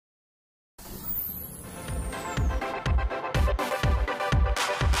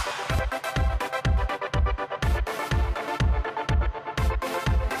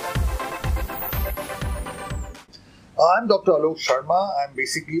I'm Dr. Alok Sharma. I'm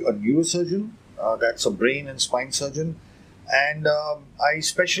basically a neurosurgeon, that's a brain and spine surgeon, and I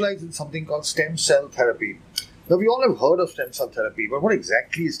specialize in something called stem cell therapy. Now, we all have heard of stem cell therapy, but what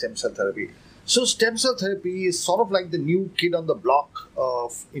exactly is stem cell therapy? So, stem cell therapy is sort of like the new kid on the block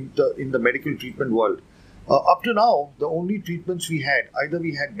in the medical treatment world. Up to now, the only treatments we had, either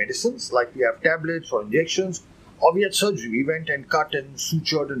we had medicines, like we have tablets or injections, or we had surgery. We went and cut and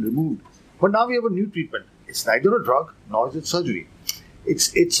sutured and removed. But now we have a new treatment. It's neither a drug nor is it surgery.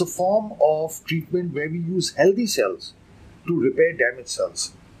 It's a form of treatment where we use healthy cells to repair damaged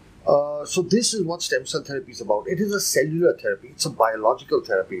cells. So this is what stem cell therapy is about. It is a cellular therapy. It's a biological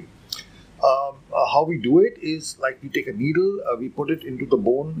therapy. How we do it is like we take a needle, we put it into the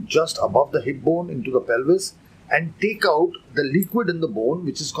bone just above the hip bone, into the pelvis, and take out the liquid in the bone,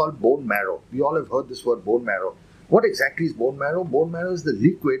 which is called bone marrow. We all have heard this word, bone marrow. What exactly is bone marrow? Bone marrow is the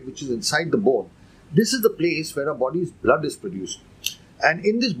liquid which is inside the bone. This is the place where our body's blood is produced. And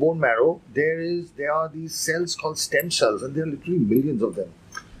in this bone marrow, there are these cells called stem cells, and there are literally millions of them.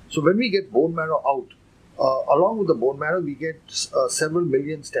 So when we get bone marrow out, along with the bone marrow, we get several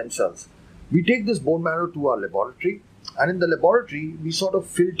million stem cells. We take this bone marrow to our laboratory, and in the laboratory, we sort of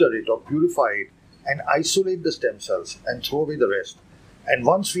filter it or purify it and isolate the stem cells and throw away the rest. And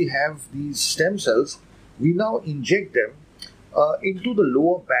once we have these stem cells, we now inject them into the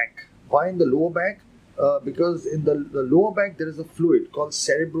lower back. Why in the lower back? Because in the lower back, there is a fluid called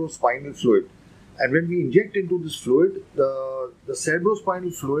cerebrospinal fluid. And when we inject into this fluid, the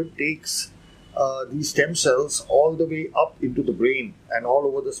cerebrospinal fluid takes these stem cells all the way up into the brain and all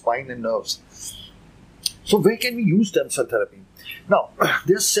over the spine and nerves. So where can we use stem cell therapy? Now,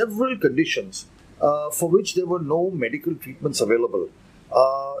 there are several conditions for which there were no medical treatments available.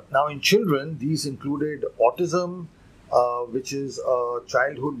 Now, in children, these included autism, which is a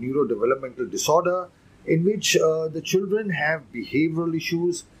childhood neurodevelopmental disorder, in which the children have behavioral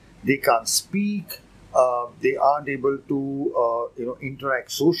issues. They can't speak. They aren't able to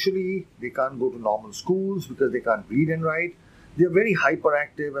interact socially. They can't go to normal schools because they can't read and write. They are very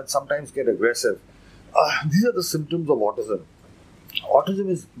hyperactive and sometimes get aggressive. These are the symptoms of autism. Autism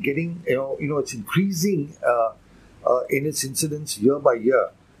is getting, it's increasing in its incidence year by year.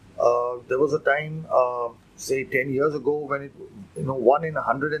 There was a time, say 10 years ago, when 1 in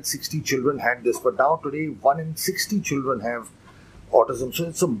 160 children had this, but now today 1 in 60 children have autism. So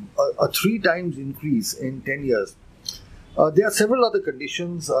it's a 3 times increase in 10 years. There are several other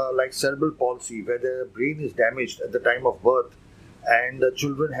conditions like cerebral palsy, where the brain is damaged at the time of birth and the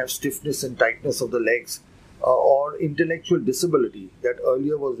children have stiffness and tightness of the legs, or intellectual disability that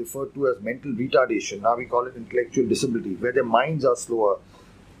earlier was referred to as mental retardation. Now we call it intellectual disability, where their minds are slower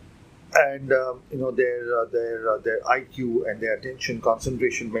and their IQ and their attention,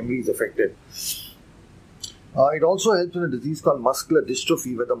 concentration, memory is affected. It also helps in a disease called muscular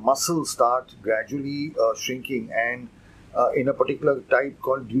dystrophy, where the muscles start gradually shrinking, and in a particular type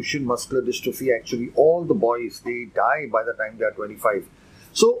called Duchenne muscular dystrophy, actually all the boys, they die by the time they are 25.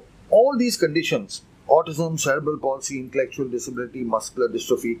 So all these conditions, autism, cerebral palsy, intellectual disability, muscular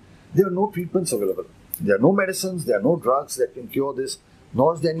dystrophy, there are no treatments available. There are no medicines, there are no drugs that can cure this,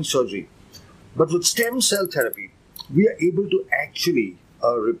 nor is there any surgery. But with stem cell therapy, we are able to actually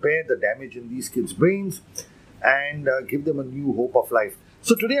repair the damage in these kids' brains and give them a new hope of life.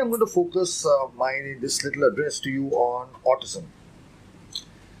 So today I'm going to focus this little address to you on autism.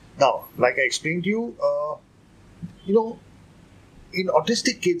 Now, like I explained to you, in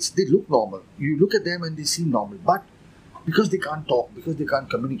autistic kids, they look normal. You look at them and they seem normal. But because they can't talk, because they can't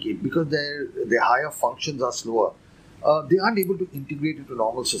communicate, because their higher functions are slower, they aren't able to integrate into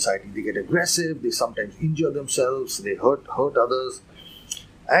normal society. They get aggressive, they sometimes injure themselves, they hurt others.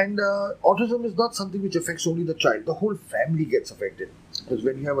 And autism is not something which affects only the child. The whole family gets affected. Because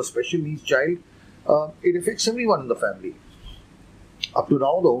when you have a special needs child, it affects everyone in the family. Up to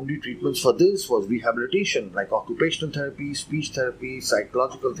now, the only treatments for this was rehabilitation, like occupational therapy, speech therapy,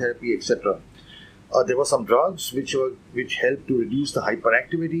 psychological therapy, etc. There were some drugs which helped to reduce the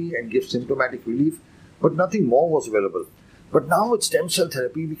hyperactivity and give symptomatic relief, but nothing more was available. But now with stem cell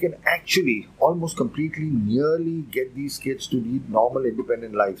therapy, we can actually almost completely nearly get these kids to lead normal,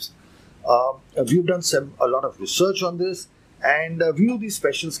 independent lives. We've done a lot of research on this, and we do these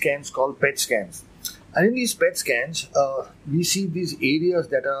special scans called PET scans. And in these PET scans, we see these areas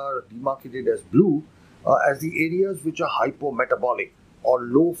that are demarcated as blue as the areas which are hypometabolic or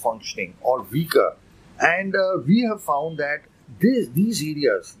low functioning or weaker. And we have found that these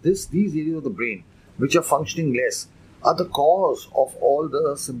areas of the brain which are functioning less are the cause of all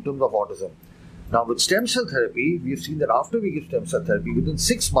the symptoms of autism. Now, with stem cell therapy, we have seen that after we give stem cell therapy, within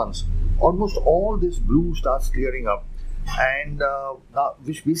 6 months, almost all this blue starts clearing up. and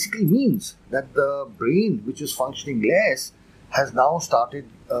which basically means that the brain, which is functioning less, has now started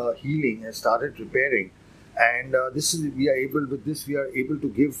healing, has started repairing, and we are able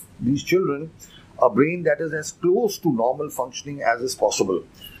to give these children a brain that is as close to normal functioning as is possible.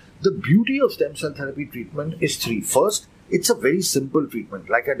 The beauty of stem cell therapy treatment is three. First, it's a very simple treatment.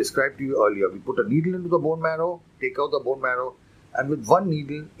 Like I described to you earlier, we put a needle into the bone marrow, take out the bone marrow, and with one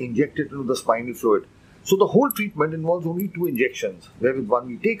needle, inject it into the spinal fluid. So the whole treatment involves only 2 injections, where with one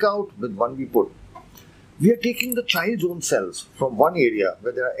we take out, with one we put. We are taking the child's own cells from one area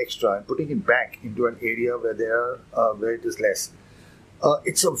where they are extra and putting it back into an area where it is less.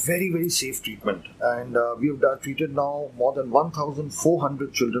 It's a very, very safe treatment, and we have treated now more than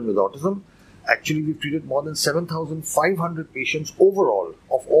 1,400 children with autism. Actually, we've treated more than 7,500 patients overall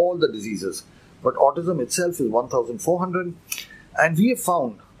of all the diseases, but autism itself is 1,400, and we have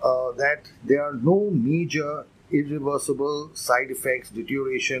found that there are no major irreversible side effects,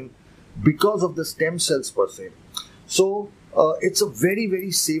 deterioration because of the stem cells per se. So it's a very,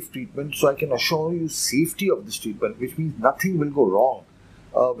 very safe treatment. So I can assure you safety of this treatment, which means nothing will go wrong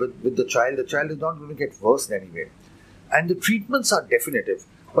with the child. The child is not going to get worse in any way. And the treatments are definitive.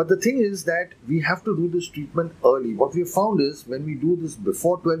 But the thing is that we have to do this treatment early. What we have found is when we do this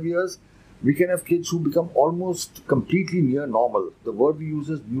before 12 years, we can have kids who become almost completely near normal. The word we use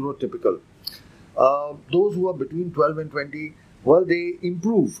is neurotypical. Those who are between 12 and 20, well, they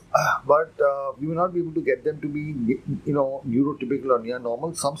improve, but we will not be able to get them to be, neurotypical or near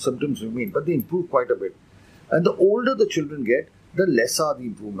normal. Some symptoms remain, but they improve quite a bit. And the older the children get, the less are the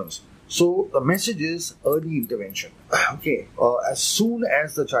improvements. So the message is early intervention. Okay, as soon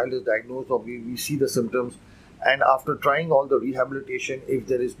as the child is diagnosed or we see the symptoms, and after trying all the rehabilitation, if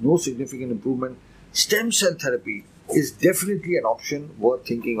there is no significant improvement, stem cell therapy is definitely an option worth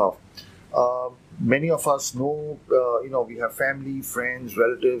thinking of. Many of us know, we have family, friends,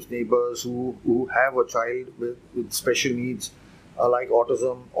 relatives, neighbors who have a child with special needs like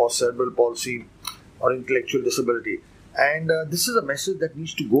autism or cerebral palsy or intellectual disability. And this is a message that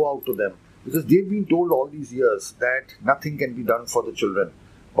needs to go out to them because they've been told all these years that nothing can be done for the children.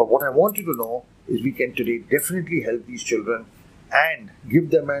 But what I want you to know is we can today definitely help these children and give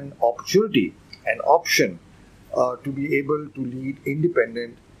them an opportunity, an option to be able to lead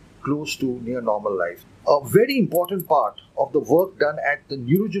independent, close to near normal life. A very important part of the work done at the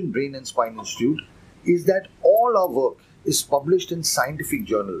Neurogen Brain and Spine Institute is that all our work is published in scientific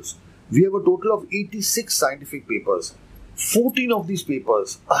journals. We have a total of 86 scientific papers. 14 of these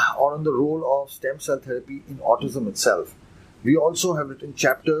papers are on the role of stem cell therapy in autism itself. We also have written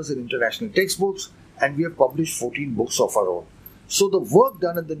chapters in international textbooks, and we have published 14 books of our own. So the work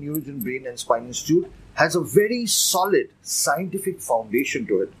done at the Neurogen Brain and Spine Institute has a very solid scientific foundation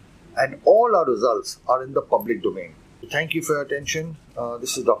to it, and all our results are in the public domain. Thank you for your attention.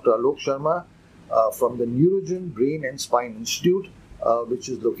 This is Dr. Alok Sharma from the Neurogen Brain and Spine Institute, which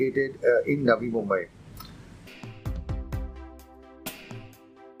is located in Navi Mumbai.